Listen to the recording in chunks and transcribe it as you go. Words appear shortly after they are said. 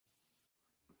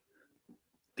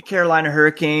The Carolina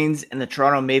Hurricanes and the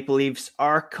Toronto Maple Leafs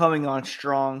are coming on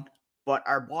strong, but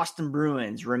our Boston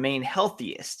Bruins remain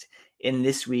healthiest in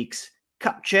this week's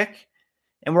Cup Check.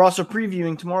 And we're also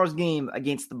previewing tomorrow's game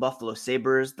against the Buffalo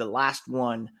Sabres, the last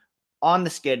one on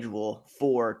the schedule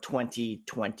for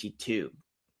 2022.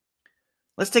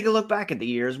 Let's take a look back at the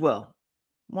year as well.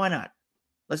 Why not?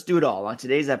 Let's do it all on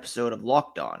today's episode of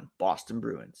Locked On Boston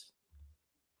Bruins.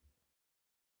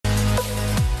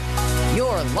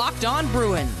 You're Locked On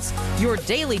Bruins, your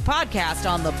daily podcast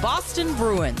on the Boston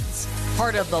Bruins.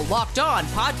 Part of the Locked On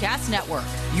Podcast Network,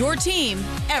 your team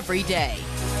every day.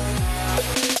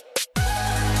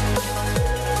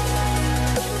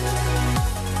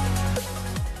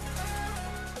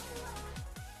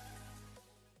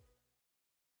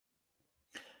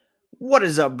 What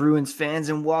is up, Bruins fans,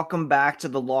 and welcome back to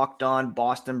the Locked On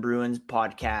Boston Bruins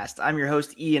podcast. I'm your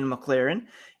host, Ian McLaren,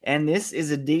 and this is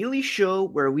a daily show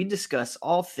where we discuss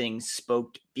all things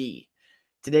Spoked B.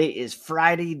 Today is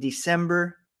Friday,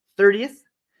 December 30th,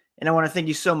 and I want to thank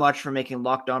you so much for making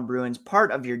Locked On Bruins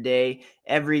part of your day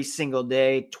every single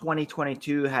day.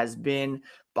 2022 has been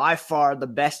by far the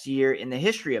best year in the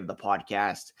history of the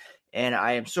podcast, and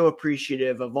I am so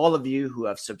appreciative of all of you who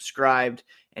have subscribed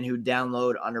and who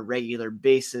download on a regular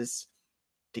basis.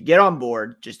 To get on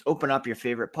board, just open up your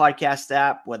favorite podcast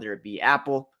app, whether it be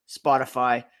Apple,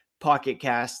 Spotify, Pocket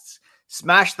Casts,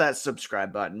 smash that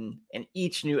subscribe button, and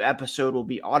each new episode will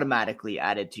be automatically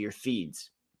added to your feeds.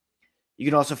 You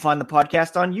can also find the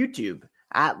podcast on YouTube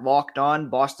at Locked On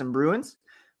Boston Bruins.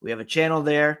 We have a channel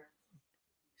there.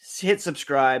 Hit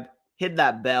subscribe, hit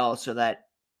that bell so that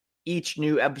each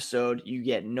new episode you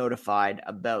get notified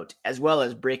about, as well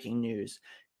as breaking news,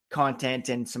 content,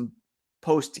 and some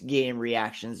post-game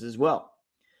reactions as well.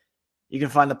 You can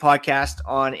find the podcast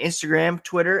on Instagram,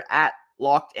 Twitter at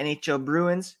Locked NHL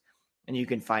Bruins, and you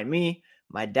can find me,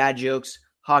 my dad jokes,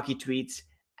 hockey tweets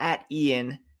at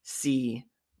Ian C.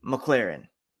 McLaren.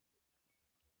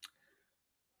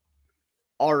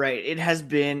 All right, it has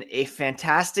been a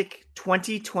fantastic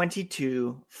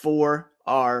 2022 for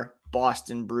our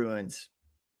Boston Bruins.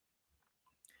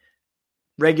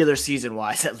 Regular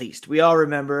season-wise, at least. We all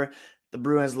remember the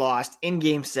Bruins lost in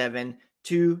Game 7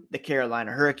 to the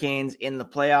Carolina Hurricanes in the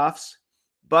playoffs.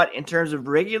 But in terms of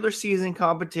regular season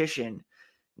competition,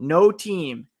 no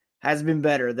team has been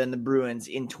better than the Bruins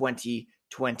in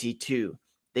 2022.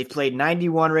 They've played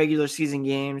 91 regular season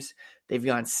games. They've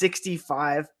gone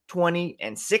 65, 20,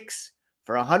 and 6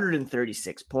 for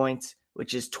 136 points,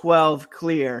 which is 12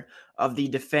 clear of the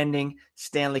defending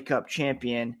Stanley Cup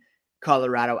champion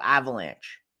Colorado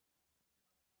Avalanche.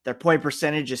 Their point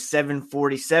percentage is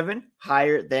 .747,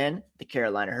 higher than the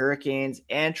Carolina Hurricanes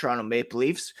and Toronto Maple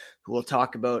Leafs, who we'll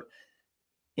talk about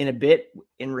in a bit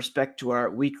in respect to our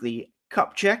weekly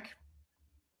Cup Check.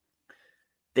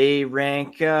 They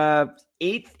rank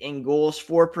 8th in goals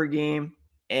for per game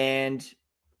and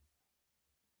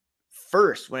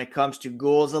first when it comes to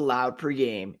goals allowed per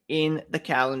game in the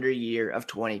calendar year of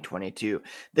 2022.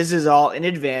 This is all in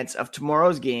advance of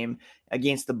tomorrow's game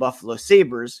against the Buffalo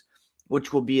Sabres,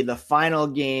 which will be the final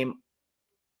game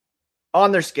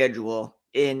on their schedule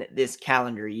in this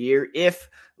calendar year. If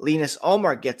Linus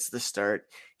Ullmark gets the start,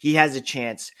 he has a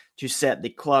chance to set the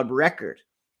club record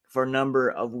for number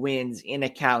of wins in a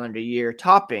calendar year,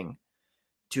 topping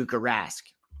Tuukka Rask.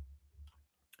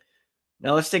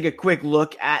 Now let's take a quick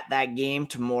look at that game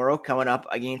tomorrow coming up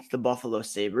against the Buffalo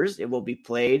Sabres. It will be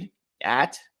played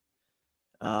at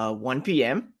 1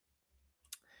 p.m.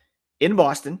 in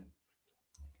Boston.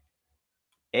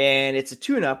 And it's a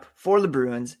tune-up for the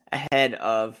Bruins ahead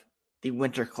of the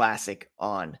Winter Classic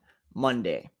on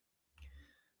Monday.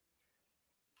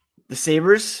 The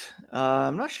Sabres,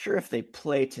 I'm not sure if they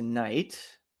play tonight,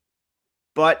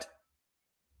 but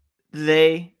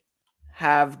they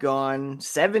have gone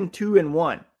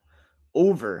 7-2-1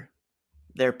 over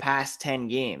their past 10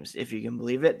 games. If you can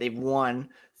believe it, they've won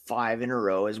 5 in a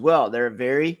row as well. They're a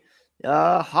very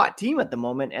hot team at the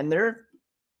moment, and they're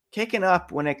kicking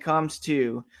up when it comes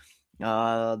to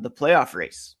the playoff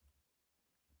race.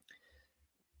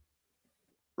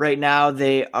 Right now,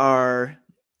 they are,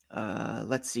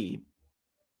 1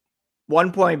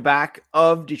 point back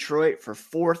of Detroit for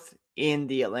 4th in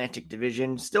the Atlantic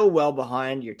Division. Still well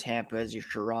behind your Tampas, your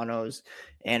Torontos,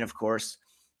 and of course,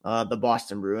 the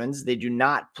Boston Bruins. They do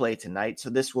not play tonight, so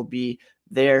this will be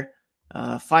their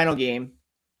final game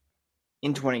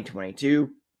in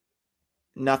 2022.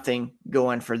 Nothing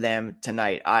going for them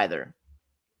tonight either.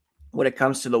 When it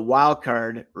comes to the wild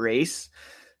card race,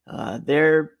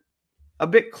 they're a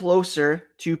bit closer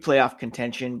to playoff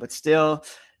contention, but still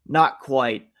not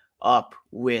quite up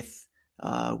with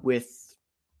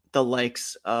the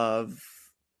likes of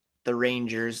the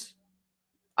Rangers,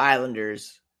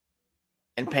 Islanders,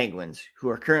 and Penguins, who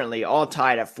are currently all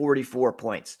tied at 44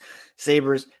 points.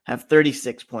 Sabres have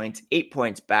 36 points, 8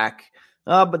 points back,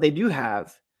 but they do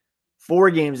have 4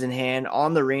 games in hand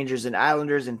on the Rangers and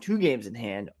Islanders and 2 games in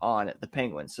hand on the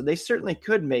Penguins. So they certainly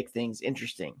could make things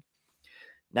interesting.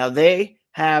 Now, they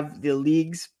have the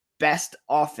league's best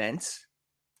offense,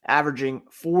 averaging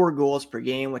 4 goals per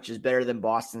game, which is better than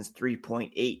Boston's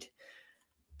 3.8.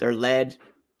 They're led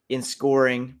in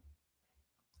scoring,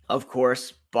 of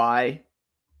course, by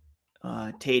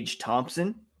Tage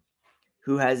Thompson,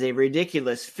 who has a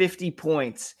ridiculous 50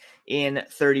 points in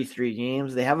 33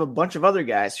 games. They have a bunch of other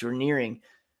guys who are nearing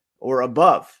or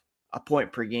above a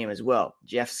point per game as well.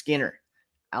 Jeff Skinner,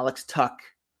 Alex Tuch,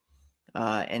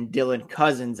 and Dylan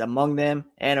Cousins among them.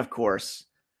 And, of course,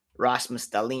 Rasmus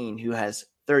Dahlin, who has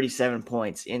 37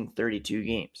 points in 32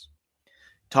 games.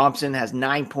 Thompson has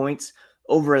 9 points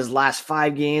over his last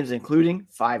 5 games, including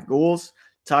 5 goals.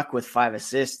 Tuch with 5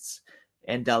 assists.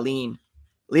 And Dahlin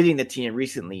leading the team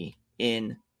recently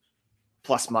in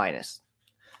plus-minus.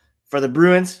 For the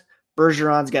Bruins,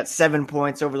 Bergeron's got 7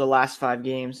 points over the last 5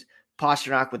 games.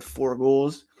 Pastrnak with 4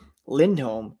 goals.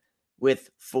 Lindholm with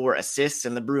 4 assists.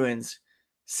 And the Bruins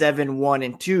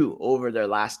 7-1-2 over their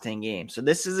last 10 games. So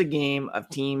this is a game of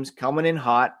teams coming in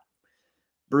hot.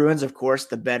 Bruins, of course,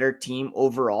 the better team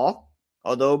overall.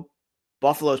 Although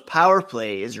Buffalo's power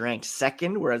play is ranked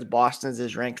 2nd, whereas Boston's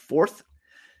is ranked 4th.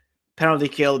 Penalty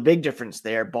kill, big difference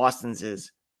there. Boston's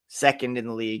is 2nd in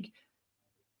the league.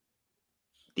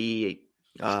 The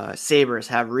Sabres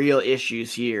have real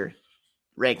issues here,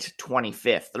 ranked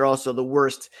 25th. They're also the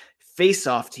worst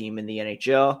face-off team in the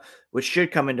NHL, which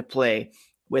should come into play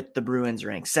with the Bruins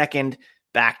ranked 2nd,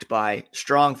 backed by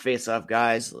strong face-off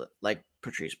guys like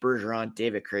Patrice Bergeron,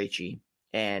 David Krejci,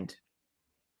 and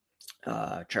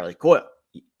Charlie Coyle.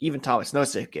 Even Thomas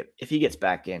Nosek, if he gets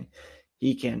back in,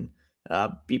 he can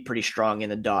be pretty strong in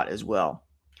the dot as well.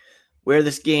 Where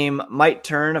this game might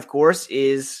turn, of course,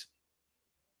 is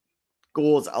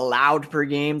goals allowed per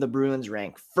game. The Bruins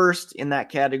rank 1st in that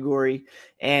category,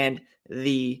 and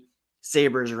the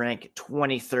Sabres rank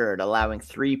 23rd, allowing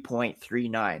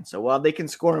 3.39. So while they can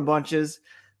score in bunches,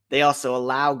 they also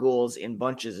allow goals in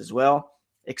bunches as well.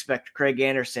 Expect Craig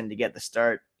Anderson to get the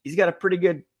start. He's got a pretty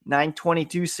good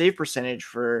 .922 save percentage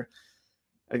for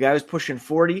a guy who's pushing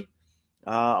 40.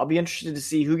 I'll be interested to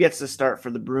see who gets the start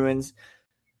for the Bruins.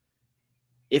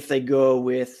 If they go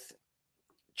with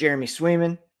Jeremy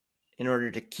Swayman in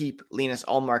order to keep Linus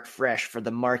Ullmark fresh for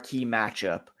the marquee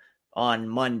matchup on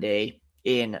Monday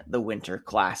in the Winter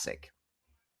Classic.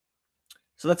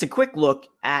 So that's a quick look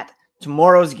at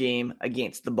tomorrow's game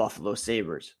against the Buffalo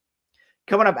Sabres.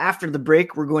 Coming up after the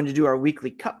break, we're going to do our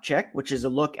weekly cup check, which is a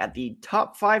look at the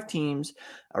top 5 teams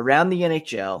around the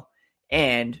NHL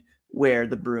and where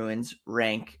the Bruins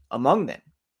rank among them.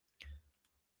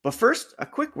 But first, a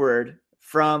quick word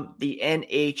from the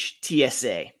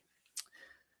NHTSA.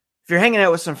 If you're hanging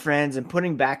out with some friends and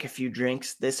putting back a few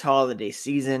drinks this holiday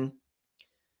season,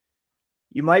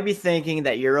 you might be thinking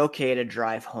that you're okay to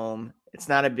drive home. It's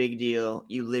not a big deal.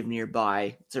 You live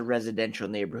nearby. It's a residential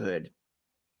neighborhood.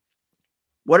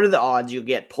 What are the odds you'll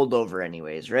get pulled over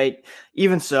anyways, right?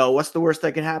 Even so, what's the worst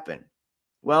that could happen?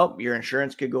 Well, your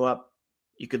insurance could go up.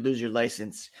 You could lose your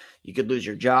license. You could lose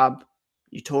your job.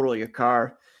 You total your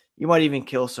car. You might even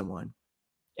kill someone.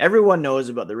 Everyone knows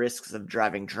about the risks of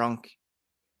driving drunk.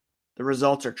 The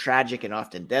results are tragic and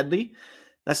often deadly.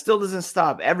 That still doesn't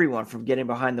stop everyone from getting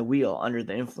behind the wheel under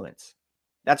the influence.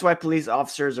 That's why police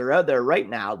officers are out there right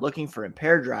now looking for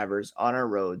impaired drivers on our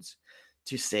roads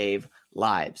to save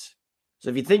lives. So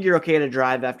if you think you're okay to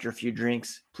drive after a few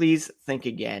drinks, please think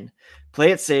again. Play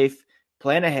it safe,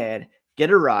 plan ahead, get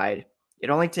a ride.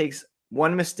 It only takes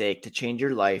one mistake to change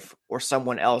your life or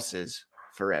someone else's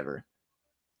forever.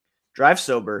 Drive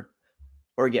sober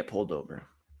or get pulled over.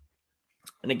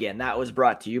 And again, that was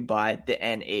brought to you by the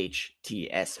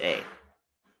NHTSA.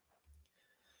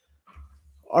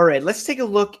 All right, let's take a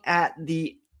look at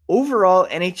the overall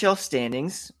NHL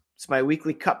standings. It's my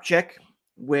weekly cup check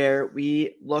where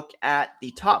we look at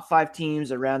the top 5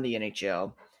 teams around the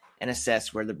NHL and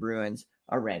assess where the Bruins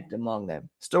are ranked among them.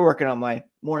 Still working on my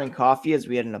morning coffee as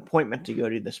we had an appointment to go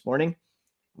to this morning.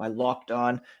 My Locked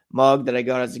On mug that I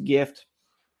got as a gift.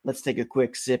 Let's take a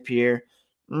quick sip here.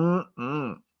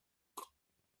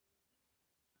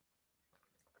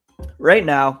 Right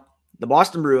now, the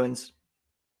Boston Bruins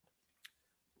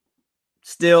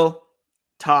still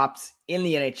tops in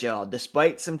the NHL,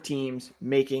 despite some teams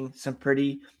making some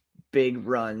pretty big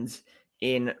runs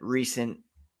in recent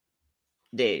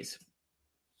days.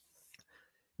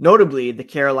 Notably, the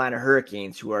Carolina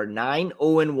Hurricanes, who are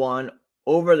 9-0-1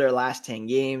 over their last 10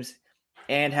 games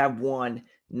and have won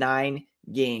 9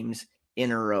 games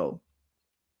in a row.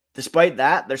 Despite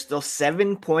that, they're still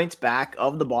 7 points back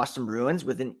of the Boston Bruins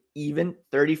with an even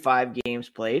 35 games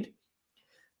played.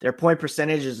 Their point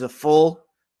percentage is a full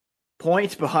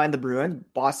point behind the Bruins.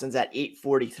 Boston's at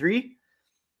 .843,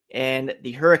 and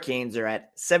the Hurricanes are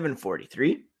at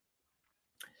 .743.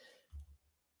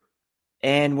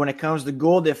 And when it comes to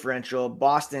goal differential,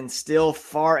 Boston's still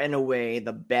far and away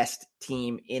the best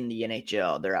team in the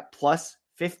NHL. They're at plus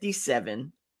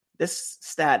 57. This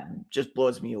stat just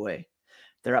blows me away.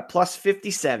 They're at plus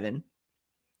 57.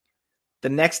 The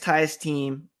next highest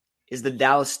team is the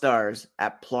Dallas Stars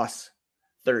at plus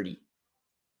 30.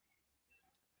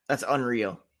 That's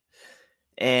unreal.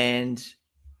 And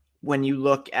when you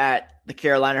look at the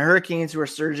Carolina Hurricanes, who are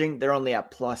surging, they're only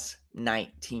at plus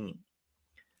 19.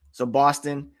 So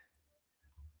Boston,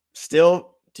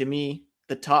 still, to me,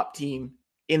 the top team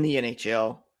in the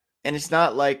NHL. And it's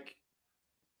not like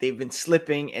they've been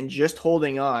slipping and just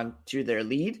holding on to their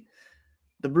lead.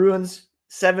 The Bruins,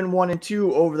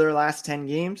 7-1-2 over their last 10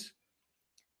 games.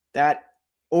 That,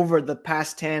 over the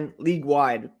past 10,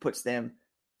 league-wide, puts them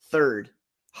third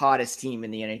hottest team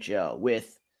in the NHL,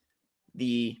 with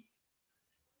the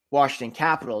Washington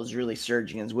Capitals really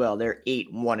surging as well. They're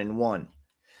 8-1-1.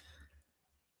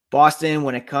 Boston,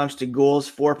 when it comes to goals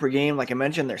for per game, like I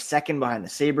mentioned, they're second behind the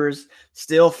Sabres,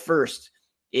 still first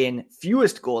in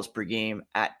fewest goals per game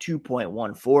at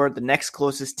 2.14. The next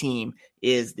closest team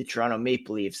is the Toronto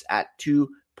Maple Leafs at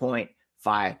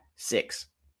 2.56.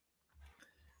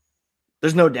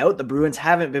 There's no doubt the Bruins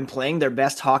haven't been playing their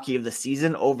best hockey of the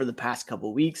season over the past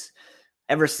couple weeks.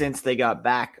 Ever since they got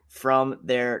back from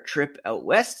their trip out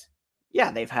west,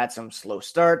 they've had some slow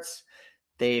starts.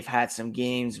 They've had some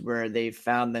games where they've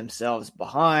found themselves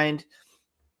behind,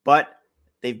 but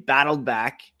they've battled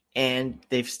back and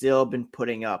they've still been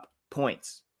putting up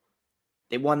points.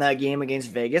 They won that game against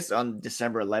Vegas on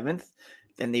December 11th.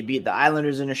 Then they beat the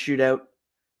Islanders in a shootout,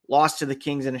 lost to the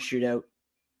Kings in a shootout,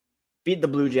 beat the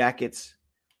Blue Jackets,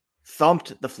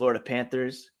 thumped the Florida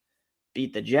Panthers,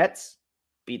 beat the Jets,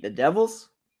 beat the Devils,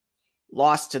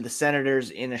 lost to the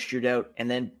Senators in a shootout, and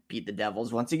then beat the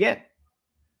Devils once again.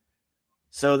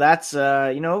 So that's,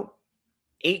 8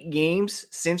 games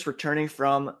since returning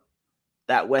from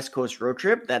that West Coast road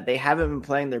trip that they haven't been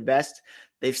playing their best.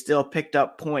 They've still picked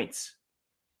up points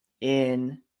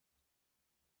in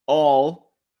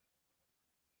all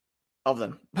of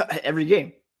them, every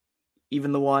game.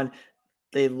 Even the one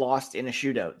they lost in a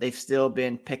shootout, they've still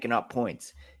been picking up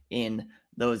points in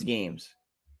those games.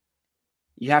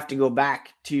 You have to go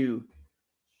back to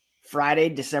Friday,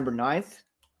 December 9th,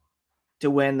 to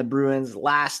when the Bruins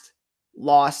last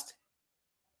lost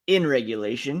in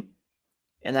regulation,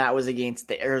 and that was against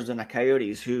the Arizona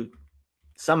Coyotes, who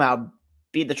somehow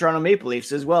beat the Toronto Maple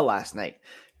Leafs as well last night,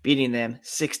 beating them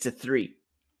 6-3.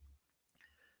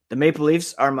 The Maple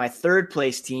Leafs are my third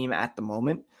place team at the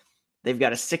moment. They've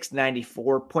got a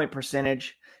 .694 point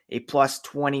percentage, a plus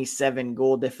 27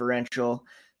 goal differential.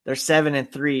 They're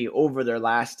 7-3 over their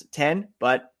last 10,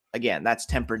 but again, that's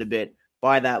tempered a bit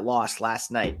by that loss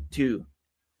last night to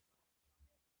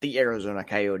the Arizona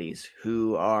Coyotes,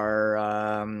 who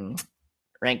are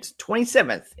ranked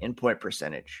 27th in point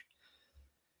percentage.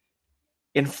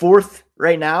 In fourth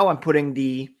right now, I'm putting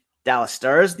the Dallas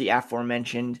Stars, the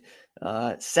aforementioned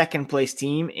second place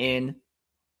team in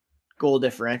goal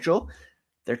differential.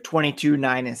 They're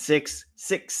 22-9-6,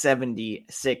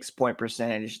 .676 point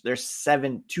percentage. They're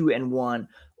 7-2-1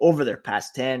 over their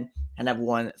past 10 and have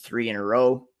won 3 in a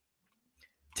row.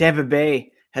 Tampa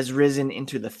Bay has risen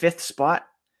into the 5th spot,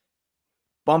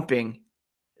 bumping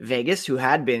Vegas, who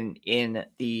had been in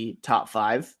the top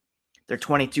 5. They're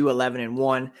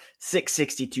 22-11-1,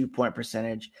 .662 point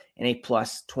percentage, and a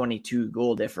plus 22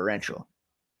 goal differential.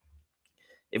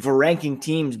 If we're ranking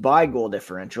teams by goal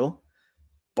differential,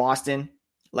 Boston,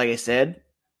 like I said,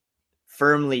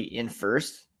 firmly in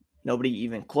first. Nobody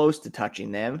even close to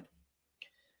touching them.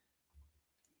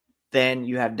 Then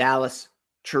you have Dallas,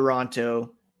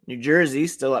 Toronto, New Jersey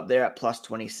still up there at plus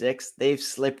 26. They've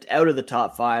slipped out of the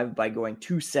top 5 by going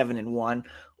 2-7-1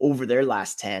 over their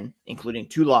last 10, including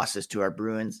 2 losses to our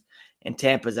Bruins. And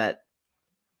Tampa's at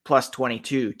plus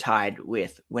 22, tied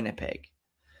with Winnipeg.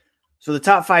 So the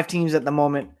top 5 teams at the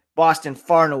moment, Boston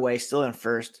far and away still in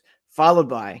first, followed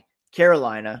by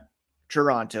Carolina,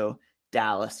 Toronto,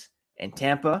 Dallas, and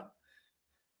Tampa.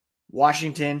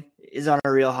 Washington is on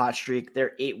a real hot streak.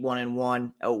 They're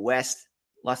 8-1-1 out west.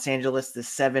 Los Angeles is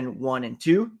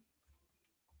 7-1-2.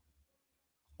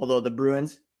 Although the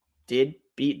Bruins did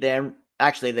beat them.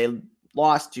 Actually, they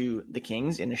lost to the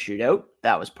Kings in a shootout.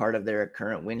 That was part of their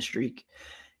current win streak.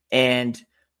 And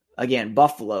again,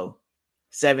 Buffalo,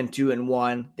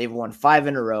 7-2-1. They've won 5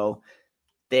 in a row.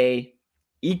 They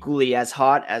equally as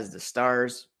hot as the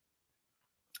Stars,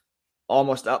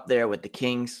 almost up there with the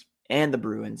Kings and the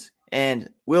Bruins, and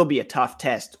will be a tough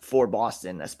test for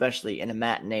Boston, especially in a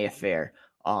matinee affair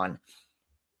on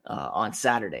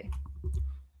Saturday.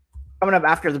 Coming up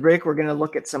after the break, we're going to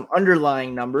look at some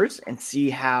underlying numbers and see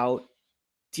how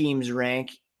teams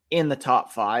rank in the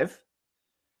top 5.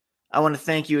 I want to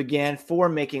thank you again for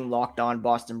making Locked On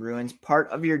Boston Bruins part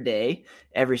of your day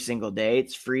every single day.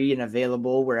 It's free and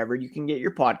available wherever you can get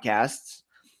your podcasts.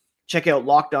 Check out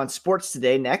Locked On Sports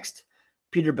today next.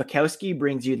 Peter Bukowski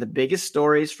brings you the biggest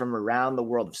stories from around the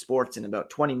world of sports in about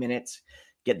 20 minutes.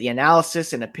 Get the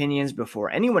analysis and opinions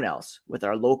before anyone else with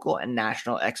our local and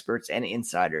national experts and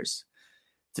insiders.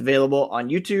 It's available on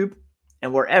YouTube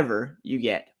and wherever you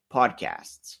get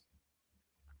podcasts.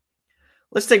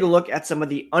 Let's take a look at some of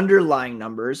the underlying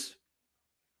numbers,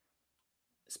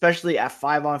 especially at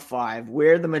 5-on-5,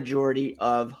 where the majority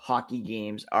of hockey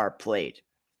games are played.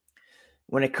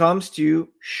 When it comes to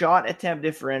shot attempt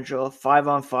differential,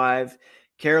 5-on-5,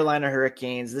 Carolina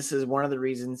Hurricanes, this is one of the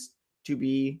reasons to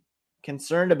be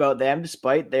concerned about them,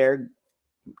 despite their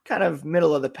kind of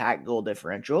middle of the pack goal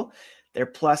differential. They're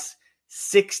plus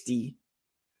 60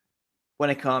 when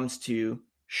it comes to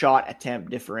shot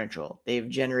attempt differential. They've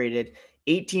generated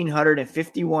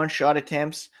 1,851 shot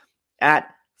attempts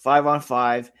at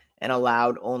 5-on-5 and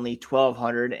allowed only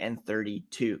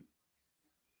 1,232.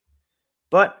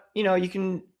 But, you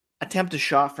can attempt a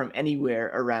shot from anywhere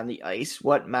around the ice.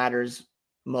 What matters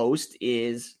most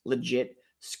is legit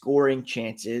scoring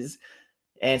chances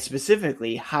and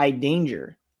specifically high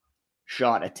danger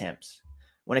shot attempts.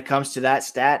 When it comes to that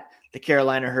stat, the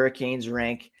Carolina Hurricanes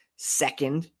rank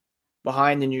second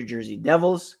behind the New Jersey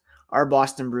Devils. Our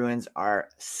Boston Bruins are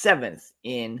 7th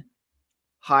in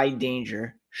high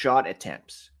danger shot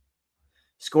attempts.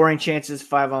 Scoring chances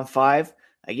 5-on-5,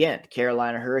 again,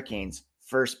 Carolina Hurricanes,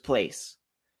 first place.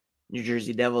 New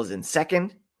Jersey Devils in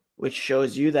second, which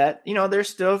shows you that, they're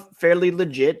still fairly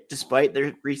legit despite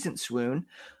their recent swoon.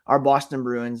 Our Boston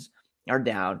Bruins are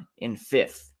down in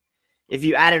 5th. If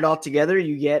you add it all together,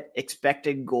 you get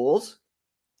expected goals,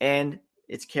 and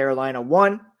it's Carolina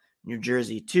 1, New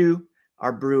Jersey 2,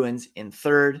 our Bruins in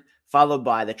 3rd, followed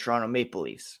by the Toronto Maple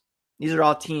Leafs. These are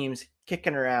all teams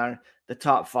kicking around the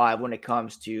top 5 when it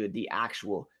comes to the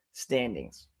actual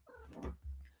standings.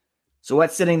 So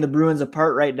what's setting the Bruins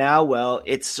apart right now? Well,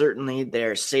 it's certainly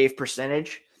their save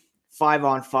percentage.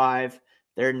 5-on-5,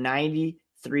 they're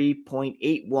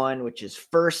 93.81, which is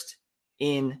first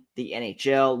in the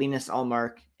NHL. Linus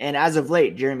Ullmark, and as of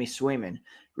late, Jeremy Swayman,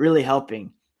 really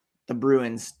helping the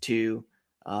Bruins to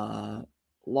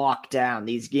lock down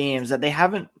these games that they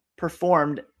haven't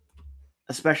performed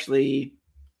especially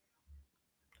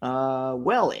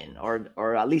well in,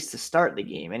 or at least to start the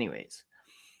game anyways.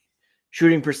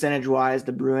 Shooting percentage-wise,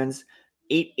 the Bruins,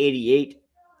 .888.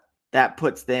 That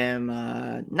puts them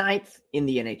 9th in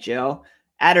the NHL.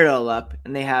 Add it all up,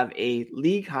 and they have a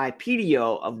league-high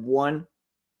PDO of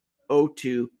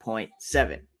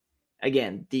 102.7.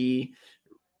 Again, the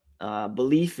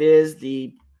belief is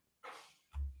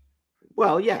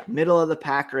middle of the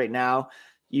pack right now.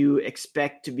 You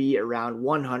expect to be around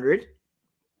 100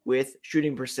 with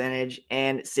shooting percentage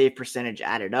and save percentage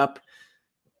added up.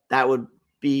 That would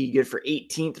be good for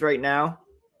 18th right now.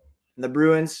 And the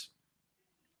Bruins,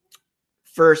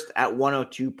 first at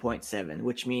 102.7,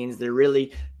 which means they're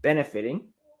really benefiting.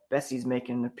 Bessie's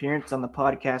making an appearance on the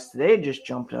podcast today. Just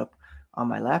jumped up on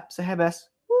my lap. Say hi, Bess.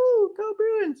 Woo, go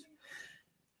Bruins.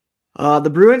 The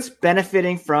Bruins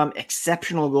benefiting from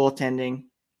exceptional goaltending.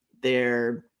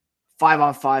 Their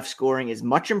 5-on-5 scoring is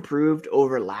much improved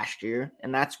over last year,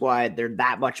 and that's why they're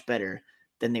that much better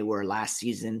than they were last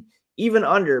season, even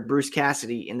under Bruce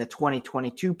Cassidy in the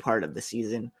 2022 part of the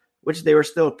season, which they were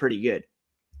still pretty good.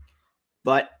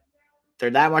 But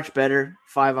they're that much better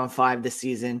 5-on-5 this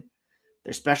season.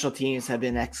 Their special teams have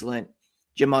been excellent.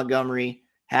 Jim Montgomery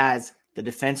has the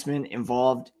defensemen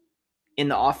involved in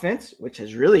the offense, which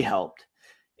has really helped.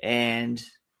 And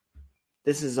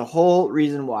this is a whole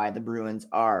reason why the Bruins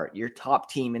are your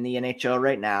top team in the NHL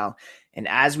right now. And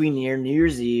as we near New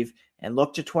Year's Eve and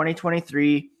look to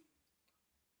 2023,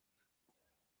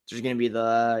 there's going to be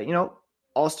the,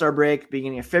 All-Star break,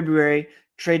 beginning of February,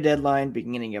 trade deadline,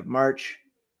 beginning of March.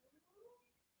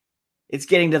 It's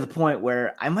getting to the point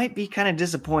where I might be kind of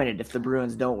disappointed if the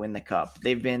Bruins don't win the cup.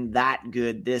 They've been that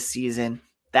good this season,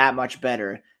 that much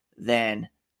better than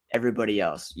everybody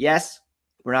else. Yes,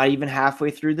 we're not even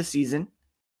halfway through the season.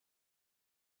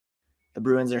 The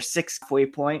Bruins are 6 halfway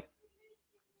point.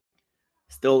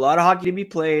 Still a lot of hockey to be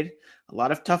played, a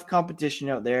lot of tough competition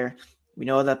out there. We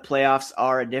know that playoffs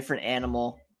are a different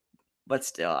animal, but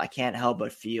still, I can't help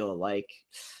but feel like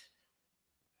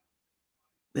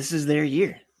this is their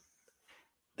year.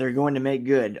 They're going to make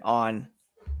good on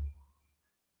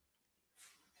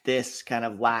this kind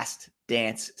of last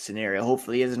dance scenario.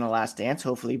 Hopefully it isn't a last dance.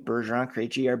 Hopefully Bergeron,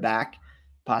 Krejci are back.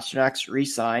 Pasternak's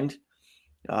re-signed.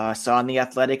 Saw in The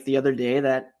Athletic the other day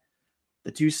that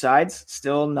the two sides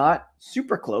still not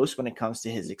super close when it comes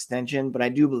to his extension, but I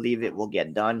do believe it will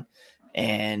get done.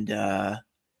 And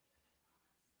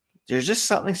there's just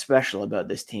something special about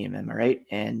this team, am I right?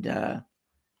 And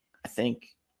I think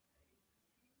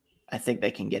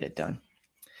they can get it done.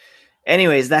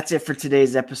 Anyways, that's it for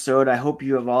today's episode. I hope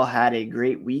you have all had a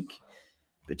great week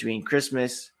between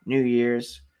Christmas, New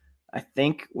Year's. I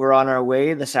think we're on our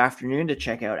way this afternoon to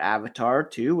check out Avatar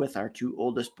 2 with our two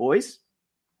oldest boys.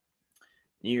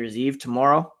 New Year's Eve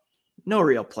tomorrow. No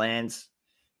real plans.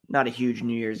 Not a huge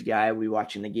New Year's guy. We'll be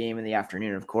watching the game in the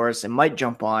afternoon, of course, and might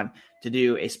jump on to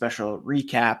do a special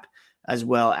recap as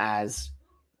well as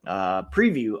a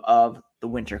preview of the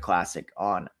Winter Classic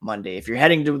on Monday. If you're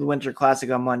heading to the Winter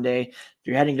Classic on Monday, if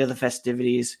you're heading to the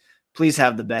festivities, please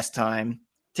have the best time.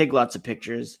 Take lots of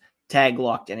pictures. Tag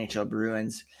Locked NHL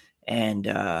Bruins. And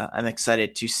I'm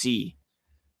excited to see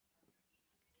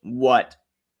what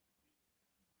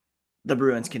the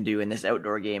Bruins can do in this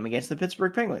outdoor game against the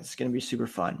Pittsburgh Penguins. It's going to be super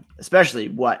fun, especially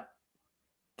what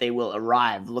they will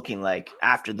arrive looking like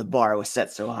after the bar was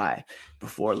set so high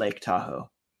before Lake Tahoe.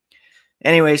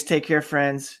 Anyways, take care,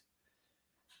 friends.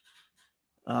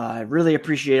 I really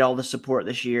appreciate all the support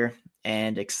this year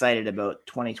and excited about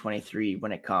 2023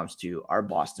 when it comes to our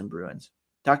Boston Bruins.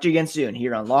 Talk to you again soon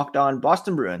here on Locked On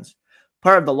Boston Bruins,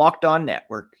 part of the Locked On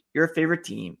Network, your favorite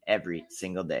team every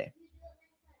single day.